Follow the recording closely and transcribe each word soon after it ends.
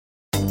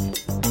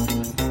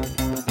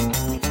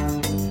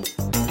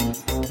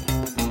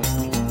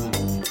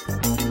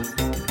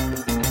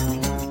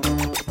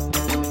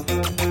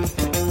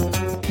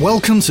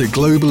Welcome to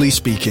Globally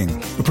Speaking,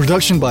 a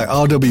production by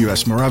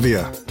RWS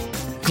Moravia.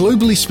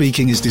 Globally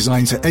Speaking is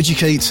designed to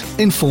educate,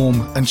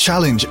 inform, and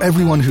challenge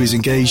everyone who is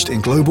engaged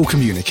in global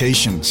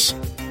communications.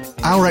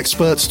 Our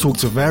experts talk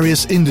to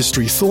various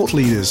industry thought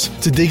leaders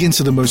to dig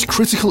into the most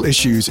critical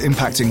issues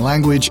impacting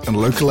language and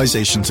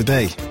localization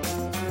today.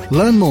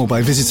 Learn more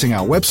by visiting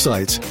our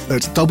website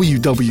at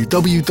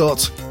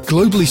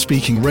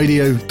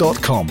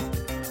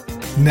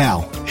www.globallyspeakingradio.com.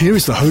 Now, here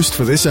is the host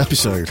for this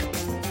episode.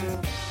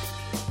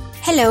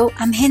 Hello,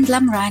 I'm Hind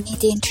Lamrani,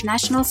 the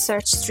International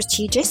Search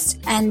Strategist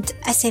and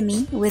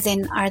SME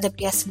within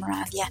RWS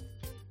Moravia.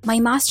 My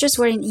masters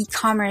were in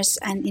e-commerce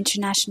and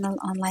international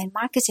online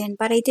marketing,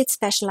 but I did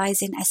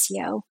specialize in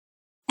SEO.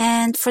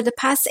 And for the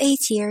past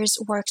 8 years,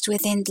 worked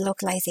within the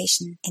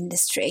localization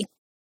industry.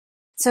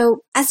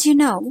 So, as you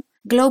know,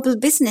 global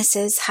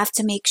businesses have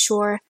to make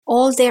sure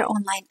all their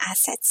online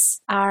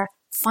assets are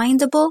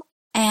findable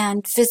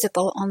and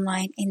visible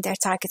online in their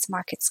target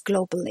markets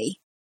globally.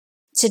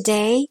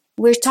 Today,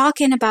 we're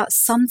talking about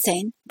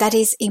something that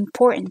is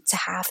important to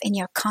have in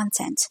your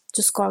content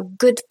to score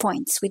good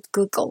points with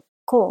Google,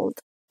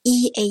 called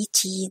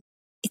EAT.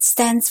 It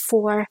stands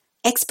for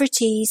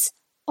expertise,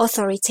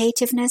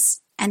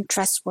 authoritativeness, and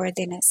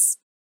trustworthiness.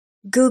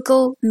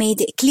 Google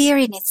made it clear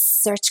in its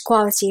Search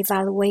Quality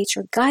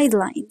Evaluator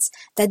guidelines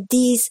that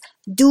these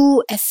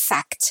do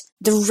affect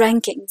the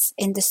rankings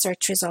in the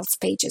search results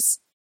pages,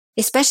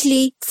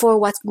 especially for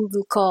what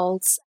Google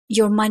calls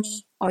your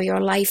money or your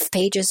life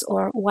pages,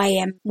 or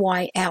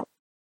YMYL.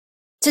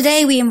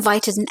 Today, we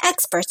invited an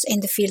expert in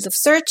the field of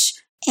search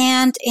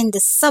and in the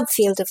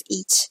subfield of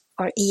EAT,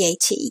 or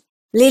EAT,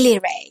 Lily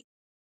Ray.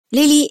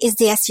 Lily is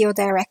the SEO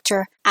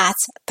director at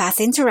Path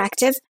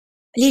Interactive.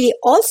 Lily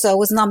also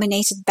was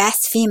nominated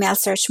Best Female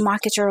Search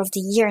Marketer of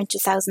the Year in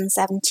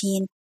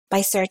 2017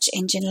 by Search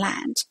Engine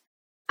Land.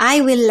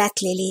 I will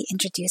let Lily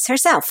introduce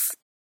herself.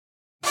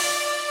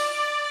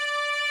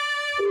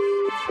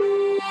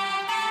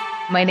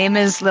 My name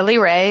is Lily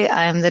Ray.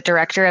 I'm the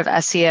director of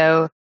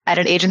SEO at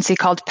an agency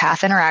called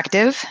Path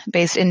Interactive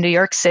based in New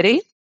York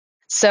City.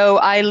 So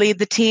I lead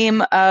the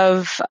team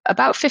of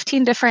about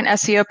 15 different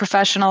SEO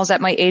professionals at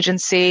my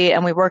agency,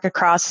 and we work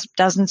across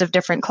dozens of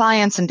different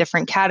clients in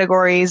different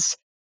categories.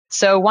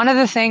 So one of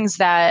the things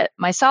that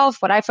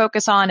what I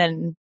focus on,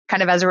 and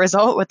kind of as a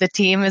result what the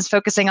team is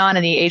focusing on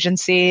in the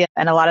agency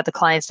and a lot of the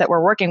clients that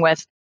we're working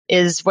with,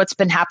 is what's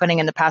been happening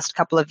in the past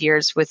couple of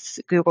years with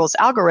Google's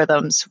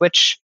algorithms,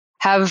 which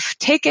have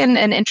taken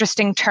an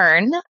interesting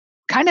turn,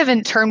 kind of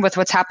in turn with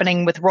what's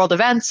happening with world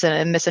events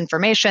and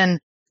misinformation.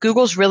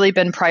 Google's really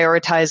been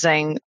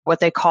prioritizing what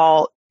they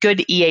call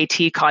good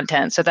EAT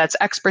content. So that's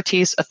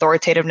expertise,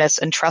 authoritativeness,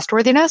 and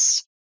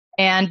trustworthiness.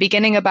 And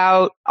beginning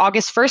about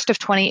August 1st of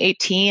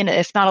 2018,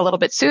 if not a little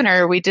bit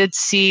sooner, we did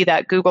see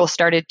that Google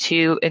started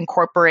to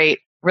incorporate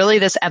really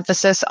this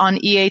emphasis on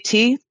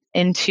EAT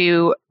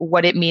into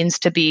what it means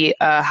to be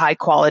a high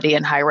quality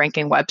and high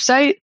ranking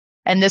website.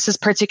 And this is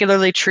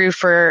particularly true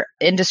for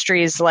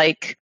industries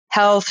like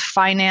health,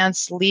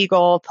 finance,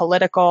 legal,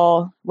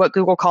 political, what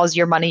Google calls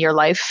your money, your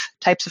life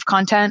types of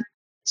content.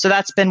 So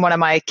that's been one of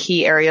my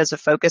key areas of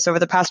focus over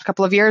the past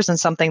couple of years, and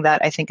something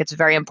that I think it's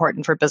very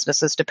important for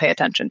businesses to pay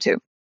attention to.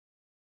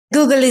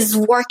 Google is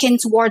working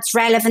towards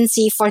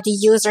relevancy for the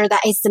user.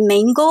 That is the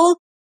main goal.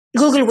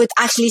 Google would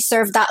actually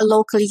serve that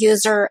local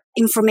user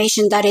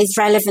information that is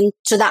relevant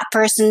to that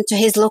person, to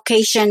his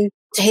location,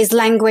 to his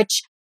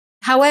language.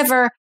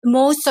 However,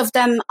 most of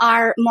them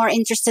are more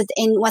interested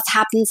in what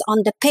happens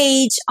on the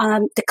page,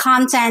 the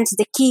content,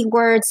 the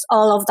keywords,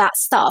 all of that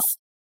stuff.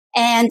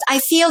 And I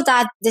feel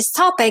that this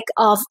topic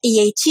of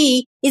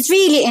EAT is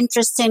really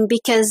interesting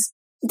because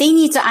they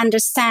need to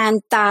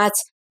understand that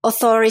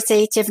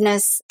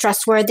authoritativeness,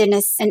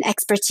 trustworthiness, and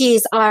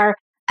expertise are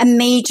a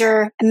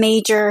major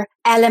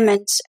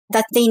element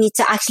that they need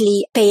to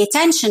actually pay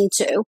attention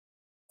to.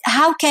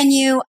 How can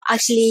you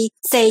actually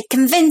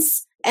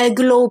convince a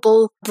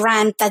global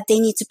brand that they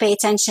need to pay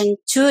attention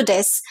to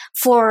this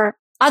for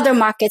other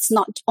markets,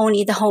 not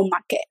only the home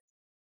market?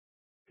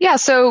 Yeah,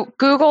 so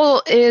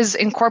Google is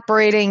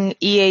incorporating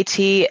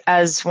EAT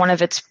as one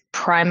of its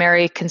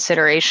primary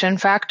consideration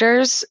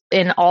factors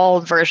in all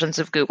versions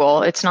of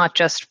Google. It's not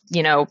just,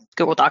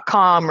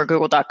 google.com or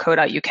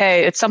google.co.uk.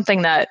 It's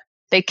something that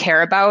they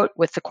care about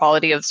with the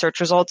quality of search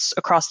results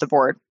across the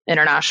board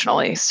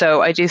internationally.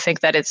 So I do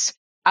think that it's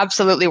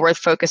absolutely worth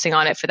focusing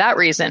on it for that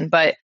reason.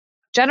 But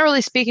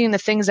generally speaking, the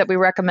things that we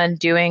recommend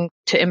doing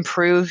to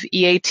improve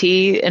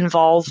EAT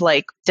involve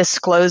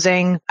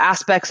disclosing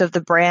aspects of the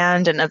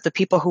brand and of the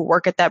people who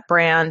work at that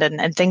brand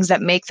and things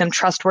that make them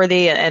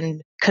trustworthy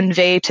and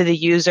convey to the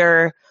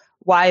user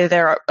why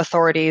they're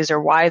authorities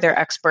or why they're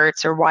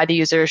experts or why the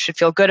user should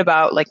feel good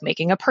about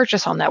making a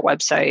purchase on that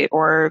website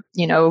or,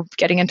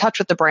 getting in touch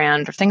with the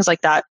brand or things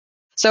like that.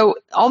 So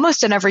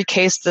almost in every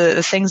case,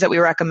 the things that we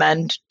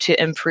recommend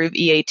to improve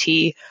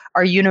EAT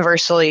are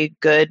universally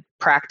good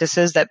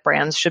practices that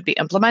brands should be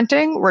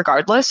implementing,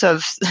 regardless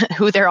of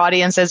who their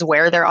audience is,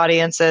 where their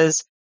audience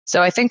is.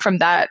 So I think from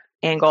that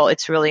angle,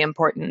 it's really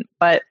important.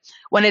 But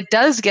when it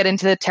does get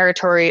into the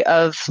territory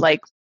of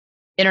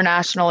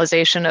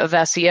internationalization of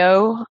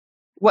SEO.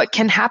 What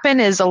can happen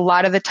is a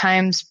lot of the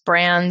times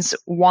brands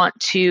want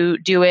to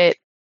do it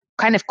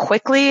kind of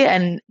quickly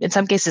and in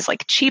some cases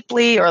like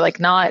cheaply or like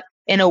not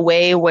in a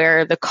way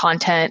where the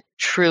content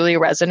truly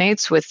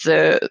resonates with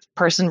the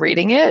person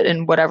reading it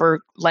in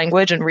whatever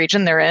language and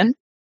region they're in.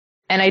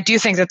 And I do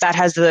think that that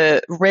has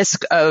the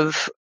risk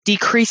of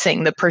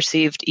decreasing the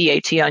perceived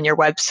EAT on your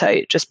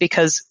website, just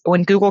because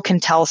when Google can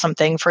tell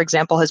something, for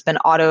example, has been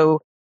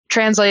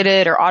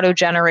auto-translated or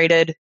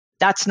auto-generated,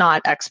 that's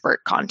not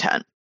expert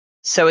content.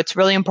 So it's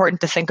really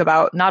important to think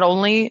about not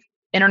only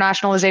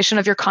internationalization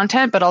of your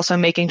content, but also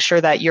making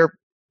sure that you're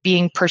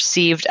being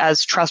perceived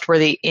as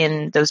trustworthy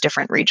in those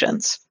different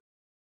regions.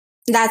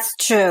 That's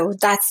true.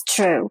 That's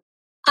true.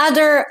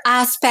 Other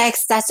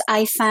aspects that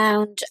I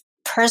found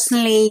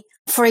personally,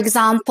 for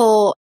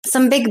example,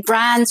 some big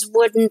brands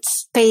wouldn't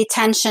pay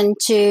attention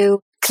to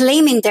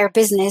claiming their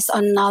business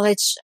on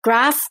Knowledge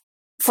Graph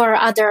for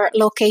other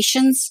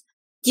locations.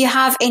 Do you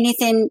have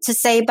anything to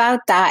say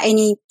about that?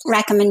 Any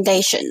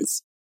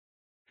recommendations?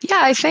 Yeah,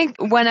 I think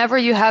whenever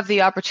you have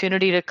the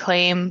opportunity to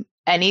claim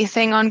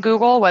anything on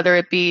Google, whether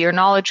it be your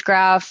Knowledge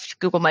Graph,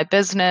 Google My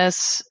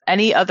Business,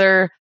 any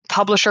other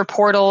publisher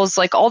portals,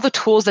 like all the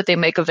tools that they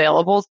make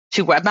available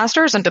to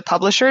webmasters and to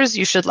publishers,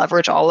 you should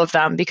leverage all of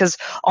them because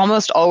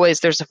almost always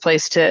there's a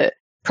place to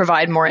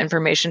provide more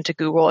information to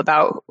Google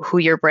about who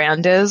your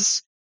brand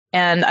is.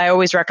 And I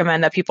always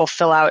recommend that people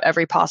fill out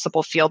every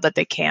possible field that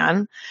they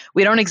can.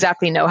 We don't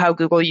exactly know how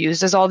Google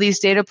uses all these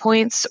data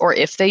points or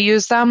if they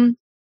use them.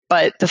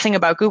 But the thing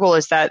about Google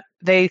is that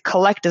they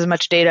collect as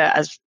much data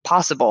as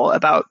possible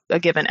about a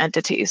given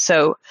entity.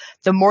 So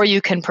the more you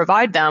can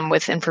provide them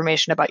with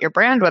information about your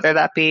brand, whether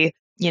that be,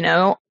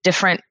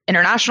 different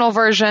international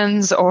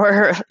versions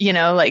or,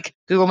 like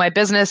Google My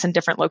Business in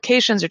different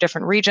locations or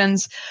different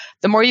regions,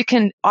 the more you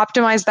can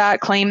optimize that,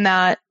 claim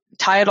that,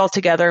 tie it all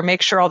together,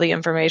 make sure all the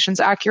information's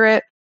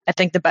accurate, I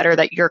think the better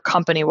that your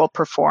company will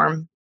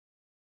perform.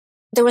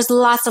 There was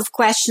lots of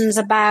questions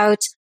about,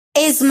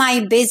 is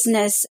my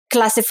business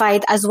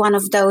classified as one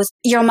of those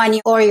Your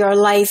Money or Your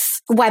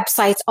Life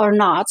websites or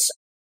not?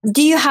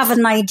 Do you have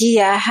an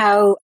idea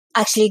how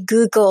actually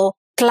Google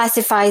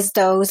classifies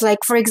those? Like,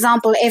 for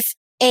example, if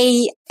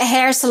a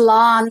hair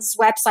salon's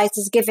website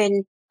is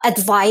given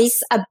advice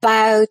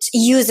about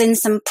using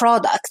some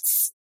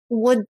products,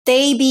 would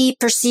they be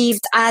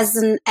perceived as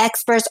an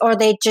expert or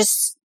they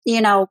just,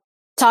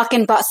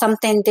 talking about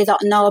something they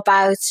don't know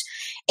about?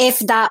 If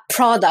that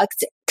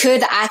product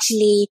could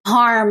actually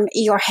harm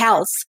your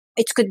health,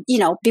 it could,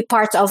 be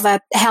part of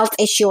a health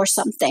issue or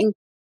something.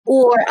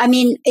 Or,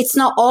 it's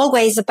not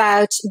always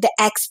about the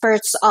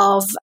experts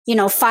of,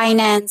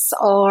 finance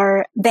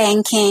or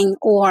banking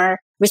or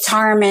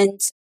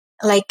retirement,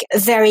 like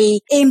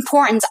very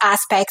important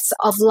aspects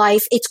of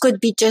life. It could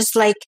be just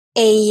like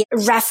a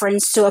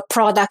reference to a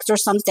product or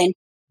something.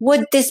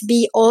 Would this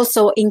be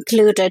also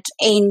included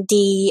in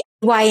the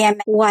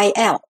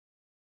YMYL?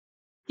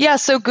 Yeah,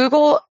 so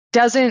Google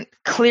doesn't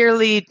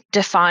clearly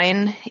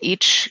define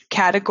each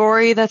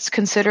category that's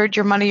considered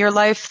your money, your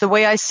life. The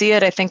way I see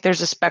it, I think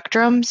there's a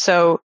spectrum.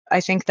 So I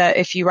think that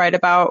if you write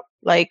about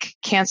like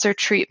cancer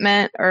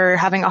treatment or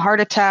having a heart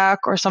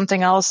attack or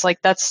something else, like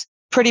that's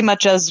pretty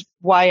much as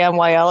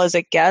YMYL as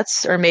it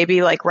gets. Or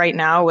maybe like right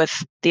now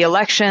with the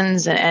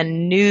elections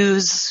and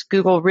news,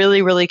 Google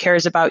really, really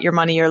cares about your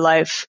money, your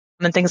life,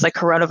 and things like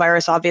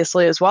coronavirus,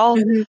 obviously, as well.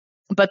 Mm-hmm.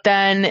 But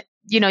then,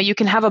 you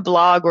can have a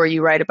blog where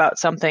you write about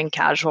something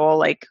casual,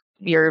 like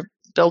you're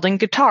building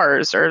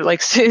guitars or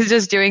like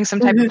just doing some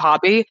type of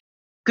hobby.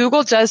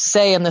 Google does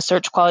say in the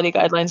search quality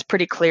guidelines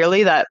pretty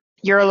clearly that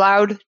you're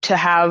allowed to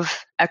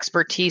have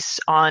expertise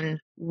on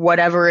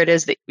whatever it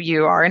is that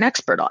you are an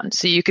expert on.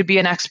 So you could be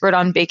an expert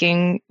on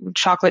baking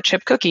chocolate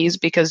chip cookies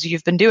because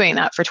you've been doing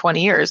that for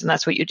 20 years and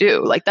that's what you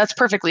do. Like that's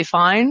perfectly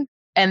fine.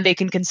 And they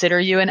can consider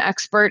you an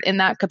expert in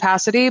that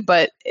capacity.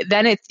 But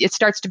then it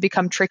starts to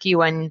become tricky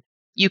when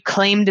you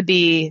claim to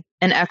be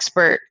an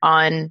expert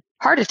on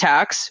heart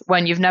attacks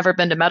when you've never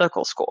been to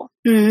medical school.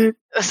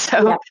 Mm-hmm.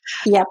 So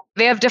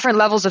They have different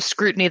levels of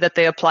scrutiny that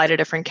they apply to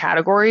different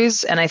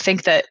categories. And I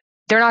think that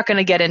they're not going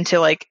to get into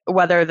like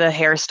whether the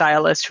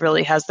hairstylist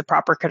really has the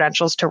proper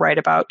credentials to write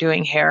about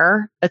doing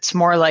hair. It's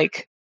more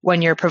like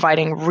when you're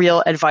providing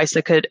real advice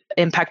that could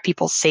impact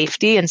people's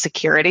safety and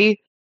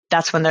security,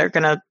 that's when they're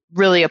going to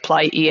really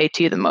apply EAT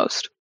the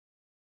most.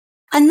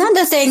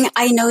 Another thing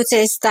I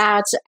noticed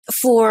that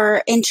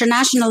for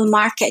international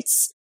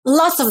markets,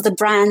 lots of the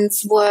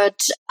brands would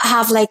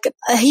have like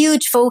a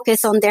huge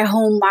focus on their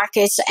home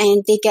market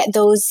and they get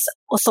those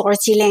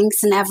authority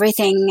links and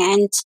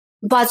everything.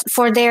 But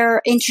for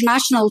their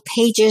international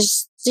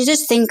pages, they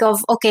just think of,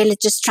 okay,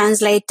 let's just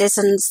translate this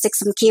and stick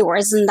some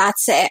keywords and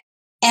that's it.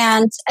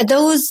 And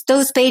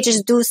those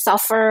pages do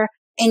suffer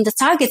in the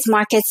target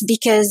markets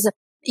because,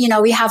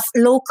 we have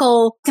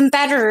local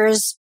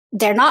competitors.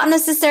 They're not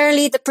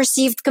necessarily the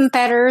perceived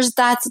competitors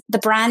that the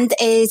brand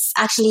is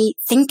actually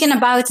thinking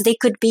about. They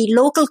could be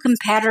local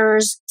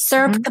competitors,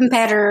 SERP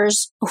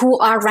competitors who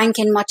are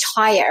ranking much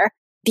higher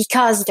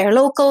because they're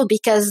local,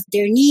 because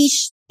they're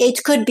niche.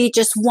 it could be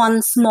just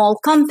one small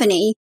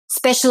company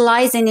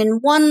specializing in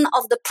one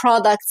of the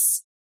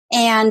products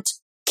and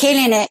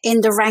killing it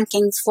in the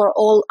rankings for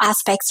all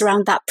aspects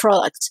around that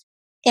product.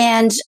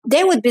 And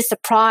they would be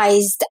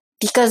surprised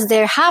because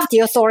they have the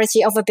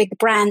authority of a big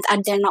brand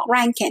and they're not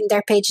ranking,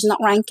 their page is not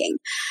ranking.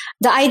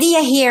 The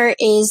idea here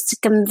is to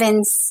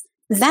convince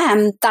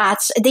them that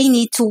they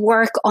need to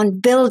work on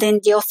building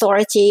the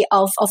authority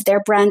of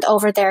their brand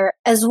over there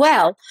as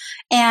well.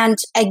 And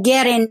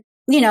getting,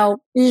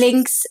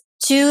 links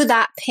to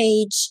that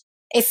page,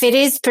 if it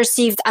is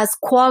perceived as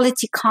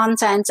quality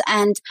content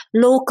and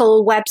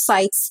local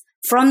websites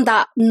from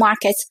that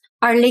market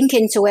are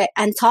linking to it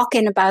and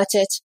talking about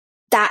it,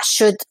 that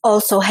should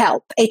also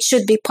help. It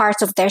should be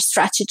part of their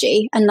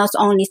strategy and not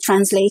only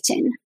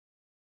translating.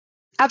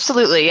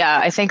 Absolutely. Yeah.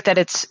 I think that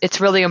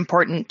it's really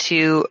important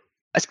to,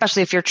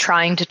 especially if you're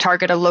trying to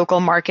target a local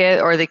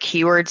market or the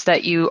keywords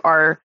that you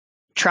are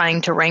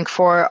trying to rank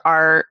for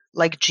are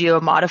like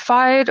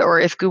geo-modified, or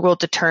if Google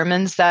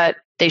determines that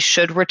they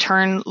should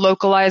return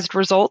localized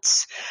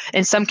results.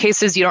 In some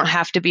cases, you don't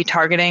have to be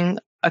targeting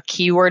a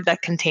keyword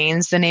that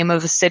contains the name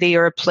of a city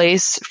or a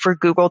place for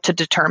Google to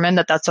determine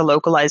that that's a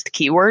localized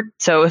keyword.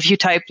 So if you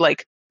type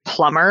like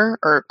plumber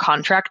or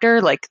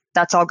contractor, like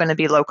that's all going to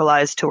be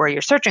localized to where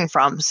you're searching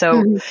from.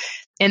 So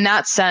in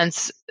that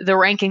sense, the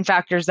ranking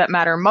factors that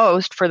matter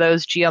most for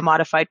those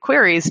geo-modified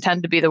queries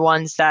tend to be the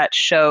ones that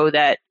show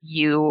that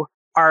you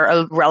are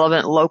a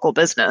relevant local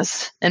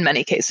business in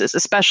many cases,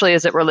 especially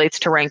as it relates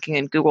to ranking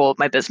in Google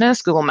My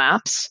Business, Google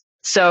Maps.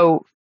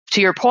 So to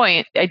your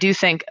point, I do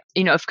think,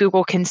 if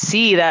Google can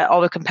see that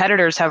all the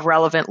competitors have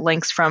relevant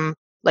links from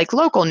like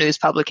local news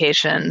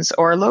publications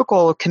or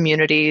local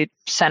community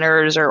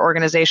centers or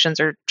organizations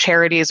or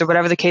charities or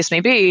whatever the case may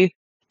be,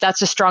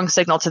 that's a strong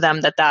signal to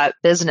them that that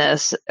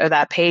business or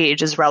that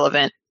page is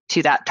relevant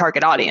to that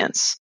target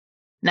audience.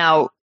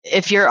 Now,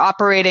 if you're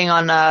operating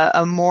on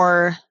a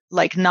more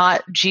like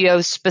not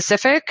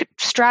geo-specific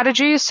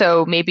strategy,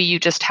 so maybe you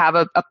just have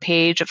a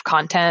page of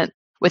content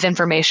with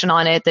information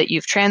on it that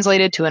you've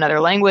translated to another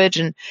language.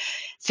 And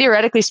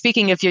theoretically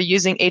speaking, if you're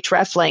using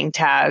hreflang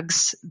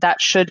tags,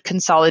 that should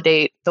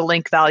consolidate the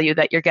link value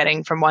that you're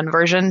getting from one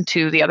version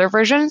to the other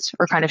versions,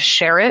 or kind of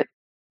share it,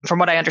 from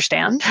what I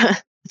understand.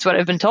 That's what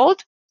I've been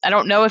told. I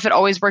don't know if it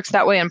always works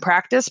that way in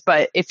practice,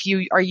 but if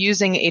you are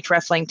using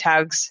hreflang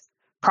tags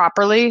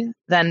properly,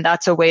 then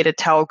that's a way to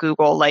tell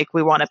Google, like,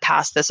 we want to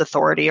pass this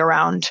authority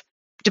around.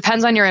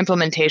 Depends on your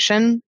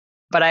implementation,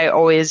 but I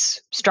always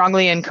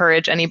strongly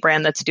encourage any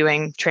brand that's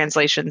doing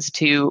translations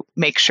to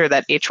make sure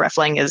that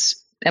hreflang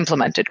is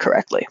implemented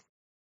correctly.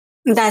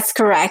 That's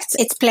correct.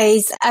 It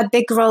plays a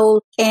big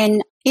role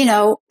in,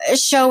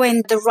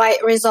 showing the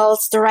right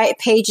results, the right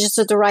pages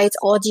to the right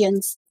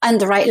audience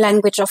and the right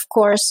language, of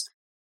course.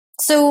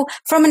 So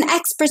from an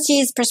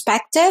expertise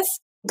perspective,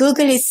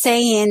 Google is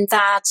saying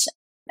that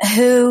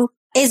who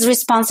is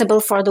responsible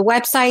for the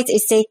website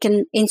is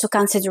taken into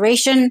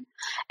consideration,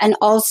 and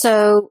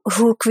also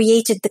who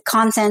created the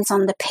content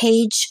on the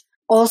page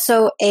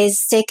also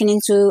is taken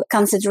into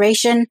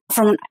consideration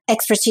from an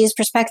expertise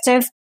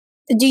perspective.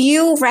 Do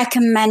you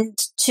recommend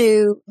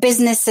to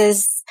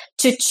businesses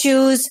to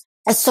choose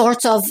a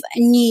sort of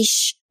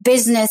niche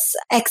business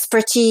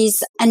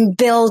expertise and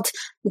build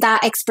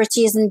that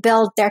expertise and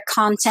build their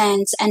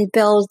content and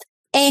build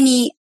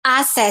any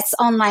assets,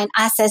 online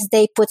assets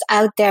they put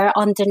out there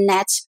on the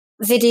net,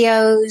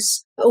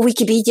 videos,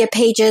 Wikipedia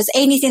pages,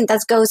 anything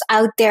that goes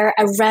out there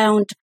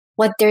around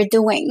what they're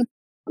doing?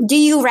 Do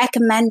you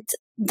recommend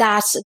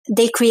that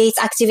they create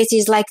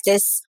activities like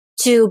this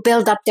to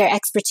build up their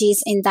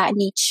expertise in that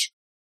niche?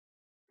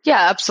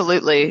 Yeah,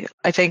 absolutely.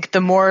 I think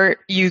the more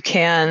you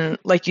can,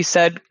 like you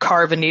said,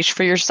 carve a niche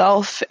for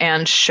yourself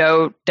and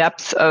show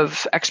depth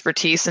of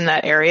expertise in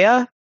that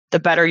area, the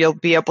better you'll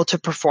be able to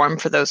perform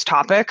for those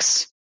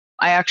topics.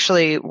 I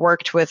actually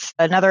worked with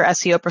another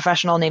SEO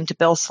professional named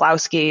Bill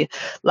Slawski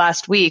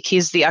last week.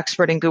 He's the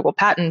expert in Google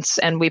patents,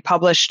 and we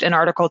published an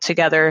article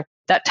together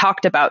that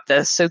talked about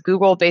this. So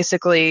Google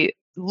basically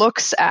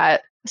looks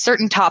at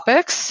certain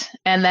topics,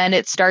 and then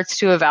it starts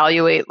to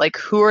evaluate like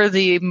who are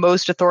the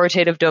most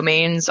authoritative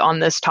domains on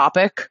this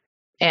topic,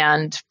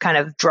 and kind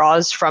of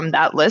draws from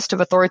that list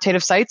of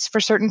authoritative sites for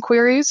certain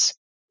queries.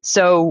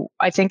 So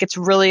I think it's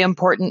really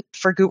important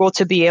for Google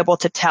to be able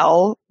to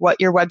tell what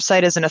your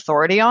website is an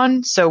authority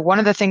on. So one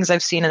of the things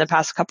I've seen in the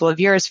past couple of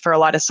years for a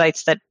lot of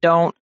sites that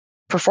don't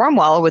perform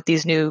well with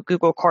these new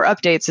Google core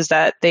updates is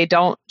that they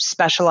don't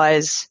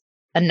specialize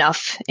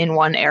enough in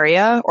one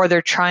area, or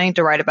they're trying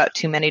to write about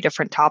too many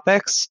different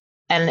topics.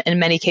 And in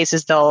many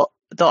cases, they'll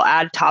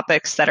add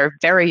topics that are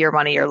very your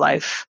money, your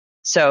life.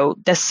 So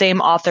the same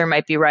author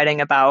might be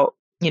writing about,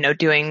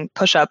 doing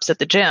push-ups at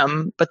the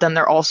gym, but then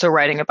they're also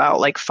writing about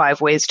like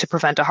 5 ways to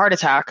prevent a heart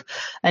attack.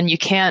 And you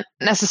can't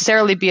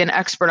necessarily be an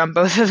expert on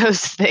both of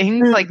those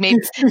things. Like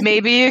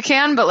maybe you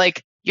can, but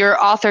like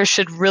your author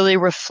should really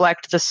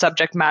reflect the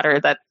subject matter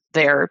that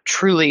they're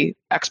truly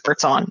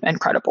experts on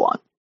and credible on.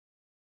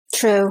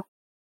 True.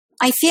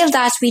 I feel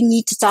that we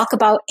need to talk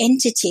about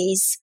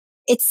entities.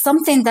 it's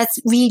something that's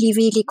really,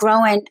 really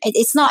growing.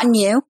 It's not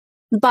new,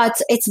 but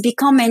it's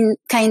becoming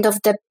kind of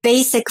the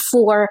basic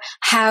for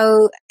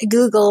how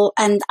Google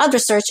and other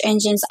search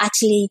engines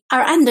actually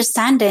are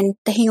understanding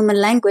the human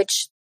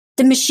language.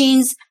 The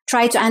machines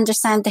try to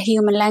understand the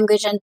human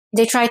language, and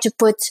they try to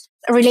put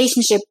a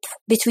relationship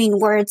between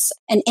words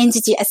and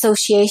entity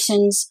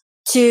associations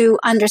to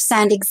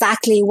understand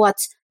exactly what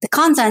the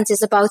content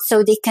is about,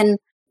 so they can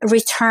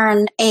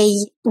return a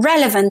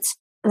relevant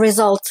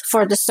result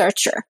for the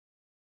searcher.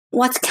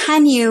 What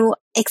can you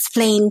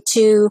explain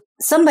to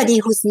somebody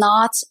who's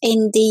not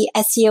in the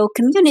SEO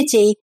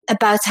community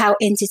about how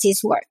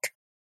entities work?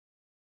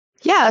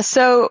 Yeah,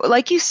 so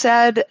like you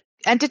said,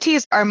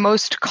 entities are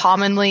most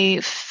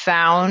commonly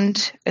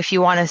found, if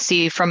you want to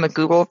see from a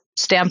Google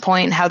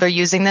standpoint how they're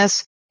using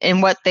this,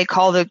 in what they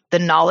call the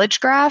knowledge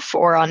graph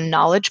or on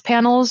knowledge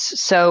panels.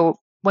 So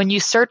when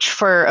you search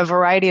for a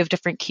variety of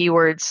different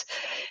keywords,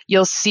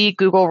 you'll see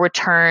Google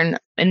return,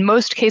 in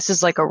most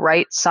cases, like a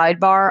right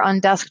sidebar on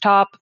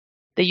desktop.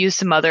 They use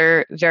some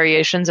other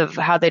variations of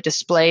how they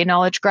display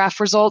knowledge graph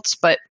results.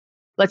 But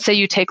let's say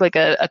you take like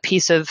a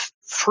piece of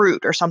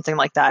fruit or something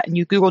like that, and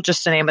you Google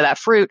just the name of that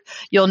fruit,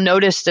 you'll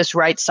notice this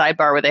right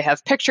sidebar where they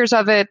have pictures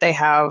of it. They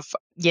have,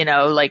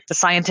 like the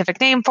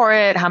scientific name for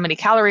it, how many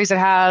calories it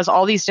has,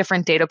 all these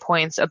different data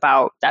points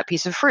about that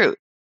piece of fruit.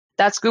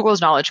 That's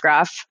Google's knowledge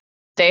graph.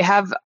 They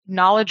have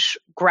knowledge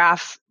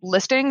graph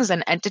listings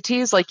and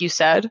entities, like you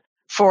said,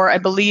 for, I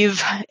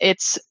believe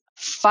it's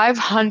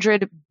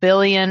 500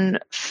 billion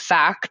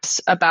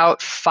facts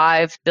about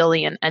 5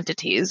 billion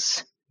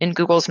entities in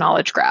Google's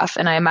knowledge graph.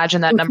 And I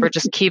imagine that number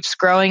just keeps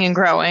growing and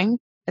growing.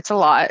 It's a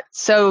lot.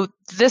 So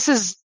this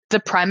is the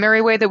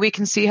primary way that we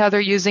can see how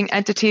they're using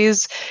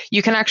entities.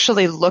 You can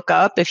actually look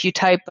up, if you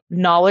type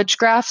knowledge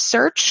graph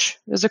search,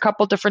 there's a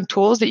couple different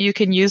tools that you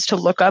can use to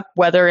look up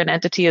whether an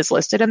entity is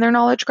listed in their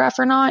knowledge graph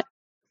or not.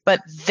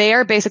 But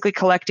they're basically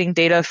collecting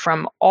data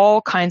from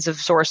all kinds of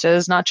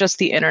sources, not just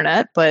the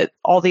internet, but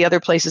all the other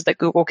places that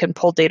Google can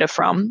pull data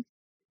from,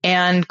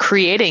 and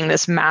creating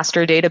this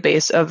master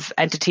database of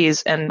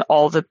entities and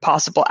all the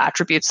possible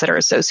attributes that are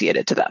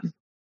associated to them.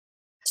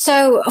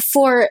 So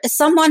for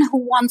someone who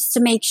wants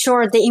to make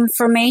sure the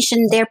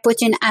information they're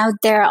putting out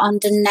there on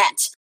the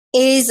net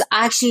is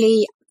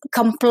actually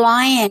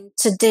compliant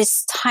to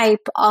this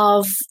type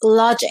of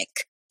logic,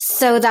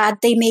 so that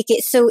they make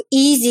it so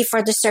easy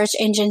for the search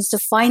engines to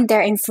find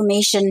their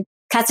information,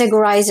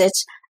 categorize it,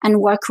 and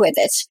work with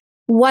it,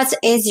 what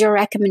is your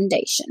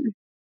recommendation?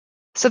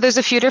 So there's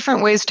a few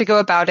different ways to go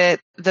about it.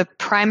 The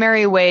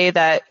primary way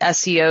that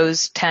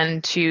SEOs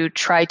tend to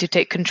try to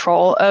take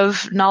control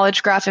of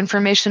knowledge graph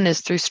information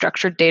is through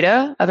structured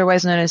data,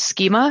 otherwise known as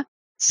schema.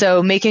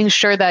 So making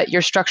sure that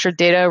your structured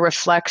data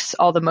reflects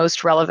all the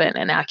most relevant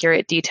and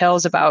accurate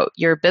details about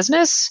your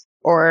business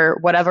or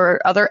whatever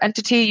other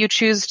entity you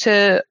choose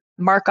to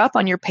mark up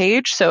on your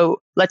page.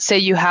 So let's say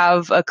you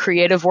have a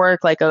creative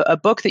work, like a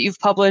book that you've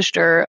published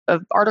or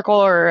an article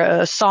or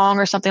a song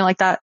or something like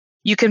that.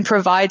 You can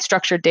provide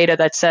structured data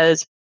that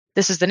says,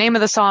 this is the name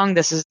of the song,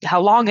 this is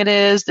how long it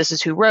is, this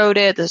is who wrote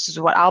it, this is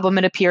what album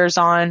it appears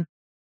on.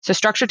 So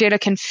structured data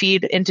can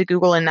feed into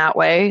Google in that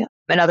way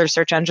and other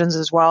search engines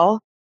as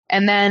well.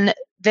 And then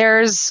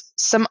there's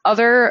some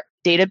other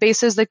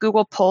databases that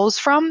Google pulls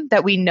from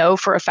that we know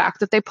for a fact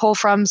that they pull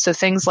from. So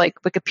things like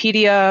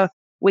Wikipedia,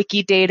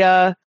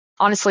 Wikidata,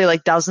 honestly,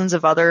 like dozens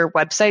of other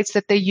websites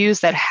that they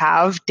use that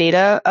have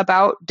data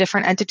about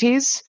different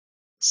entities.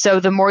 So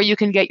the more you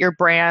can get your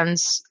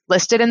brands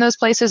listed in those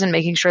places and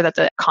making sure that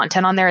the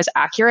content on there is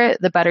accurate,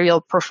 the better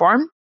you'll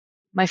perform.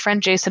 My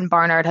friend Jason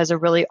Barnard has a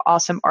really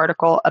awesome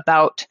article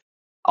about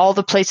all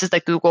the places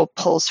that Google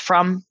pulls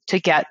from to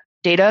get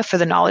data for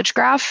the knowledge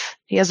graph.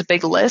 He has a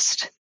big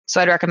list,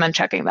 so I'd recommend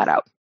checking that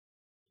out.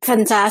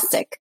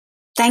 Fantastic.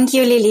 Thank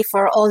you, Lily,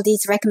 for all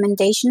these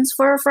recommendations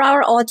for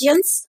our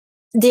audience.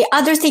 The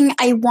other thing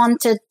I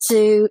wanted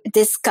to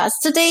discuss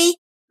today,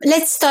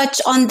 let's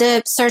touch on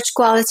the Search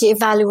Quality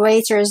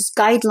Evaluators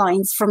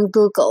guidelines from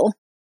Google.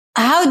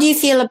 How do you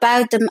feel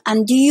about them?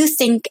 And do you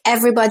think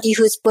everybody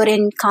who's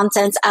putting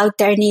content out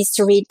there needs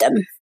to read them?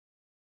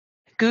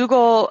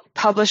 Google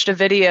published a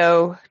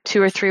video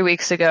 2 or 3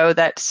 weeks ago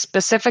that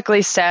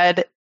specifically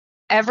said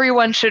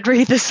everyone should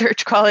read the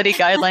search quality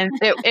guidelines.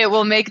 It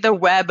will make the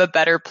web a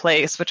better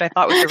place, which I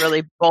thought was a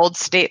really bold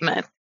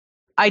statement.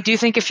 I do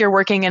think if you're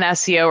working in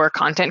SEO or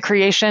content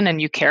creation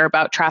and you care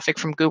about traffic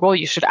from Google,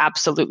 you should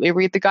absolutely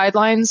read the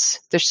guidelines.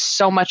 There's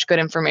so much good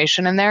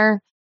information in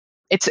there.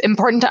 It's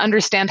important to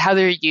understand how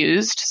they're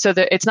used so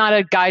that it's not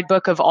a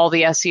guidebook of all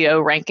the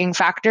SEO ranking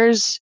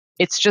factors.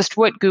 It's just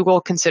what Google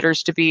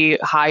considers to be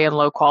high and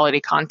low quality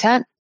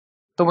content.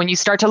 But when you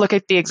start to look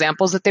at the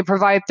examples that they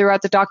provide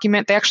throughout the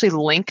document, they actually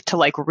link to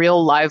like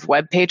real live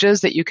web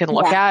pages that you can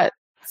look at.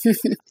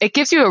 It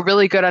gives you a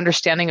really good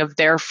understanding of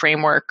their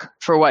framework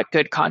for what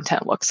good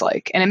content looks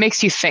like. And it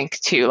makes you think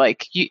too,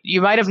 like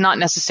you might have not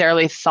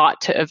necessarily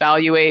thought to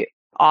evaluate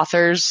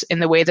authors in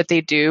the way that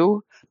they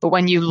do, but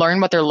when you learn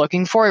what they're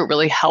looking for, it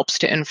really helps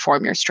to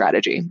inform your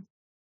strategy.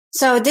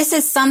 So this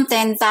is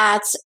something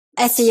that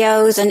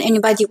SEOs and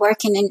anybody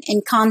working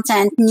in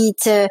content need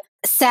to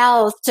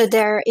sell to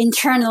their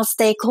internal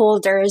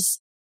stakeholders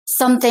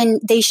something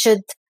they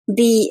should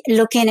be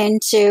looking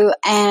into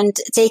and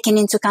taking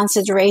into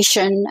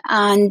consideration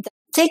and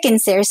taken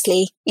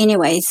seriously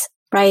anyways,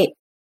 right?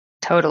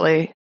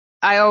 Totally.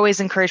 I always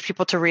encourage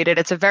people to read it.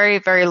 It's a very,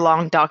 very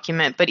long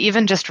document, but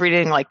even just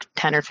reading like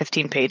 10 or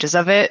 15 pages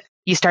of it,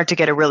 you start to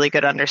get a really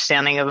good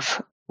understanding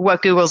of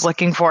what Google's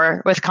looking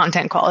for with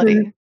content quality.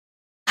 Mm-hmm.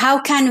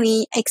 How can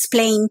we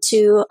explain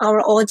to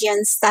our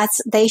audience that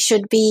they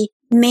should be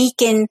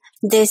making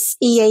this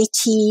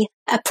EAT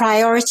a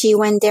priority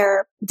when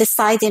they're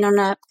deciding on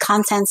a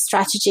content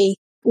strategy,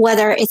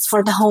 whether it's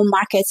for the home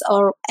markets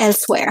or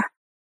elsewhere?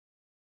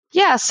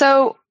 Yeah.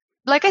 So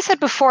like I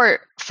said before,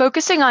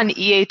 focusing on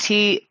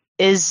EAT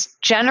is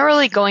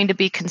generally going to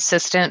be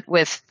consistent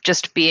with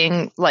just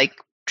being like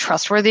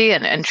trustworthy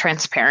and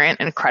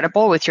transparent and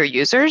credible with your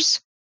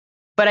users.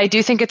 But I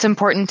do think it's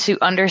important to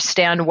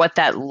understand what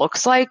that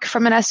looks like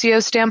from an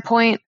SEO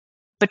standpoint.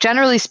 But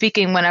generally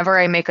speaking, whenever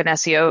I make an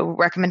SEO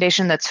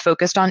recommendation that's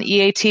focused on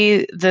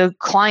EAT, the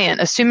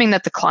client, assuming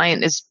that the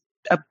client is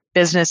a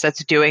business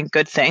that's doing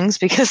good things,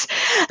 because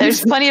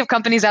there's plenty of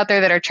companies out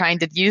there that are trying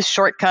to use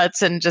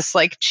shortcuts and just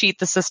like cheat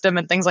the system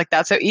and things like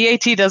that. So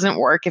EAT doesn't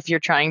work if you're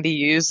trying to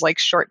use like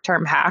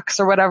short-term hacks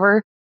or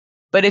whatever.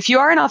 But if you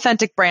are an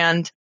authentic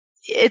brand,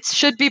 it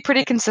should be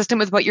pretty consistent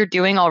with what you're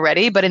doing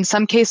already. But in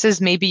some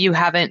cases, maybe you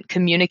haven't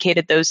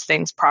communicated those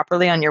things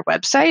properly on your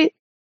website.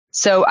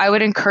 So I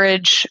would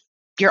encourage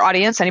your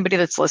audience, anybody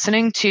that's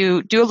listening,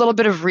 to do a little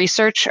bit of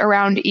research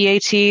around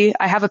EAT.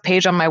 I have a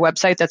page on my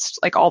website that's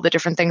like all the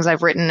different things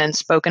I've written and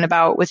spoken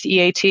about with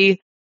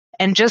EAT,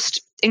 and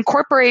just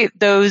incorporate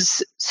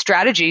those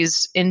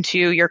strategies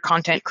into your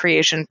content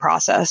creation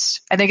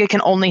process. I think it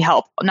can only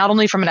help, not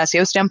only from an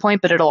SEO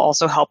standpoint, but it'll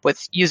also help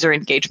with user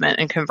engagement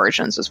and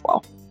conversions as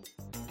well.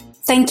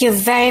 Thank you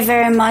very,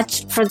 very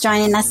much for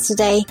joining us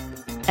today.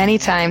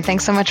 Anytime.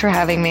 Thanks so much for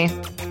having me.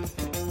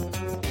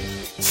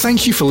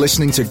 Thank you for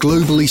listening to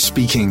Globally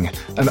Speaking,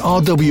 an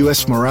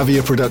RWS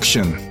Moravia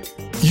production.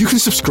 You can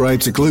subscribe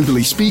to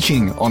Globally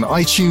Speaking on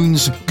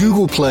iTunes,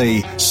 Google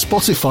Play,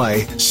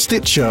 Spotify,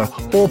 Stitcher,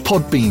 or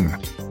Podbean.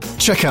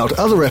 Check out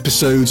other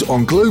episodes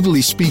on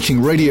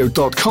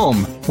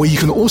globallyspeakingradio.com, where you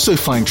can also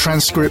find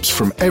transcripts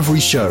from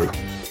every show.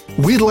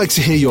 We'd like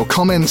to hear your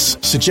comments,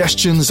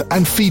 suggestions,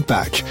 and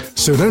feedback,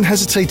 so don't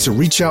hesitate to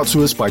reach out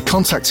to us by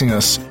contacting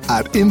us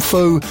at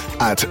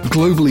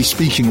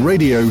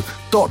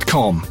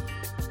info@globallyspeakingradio.com.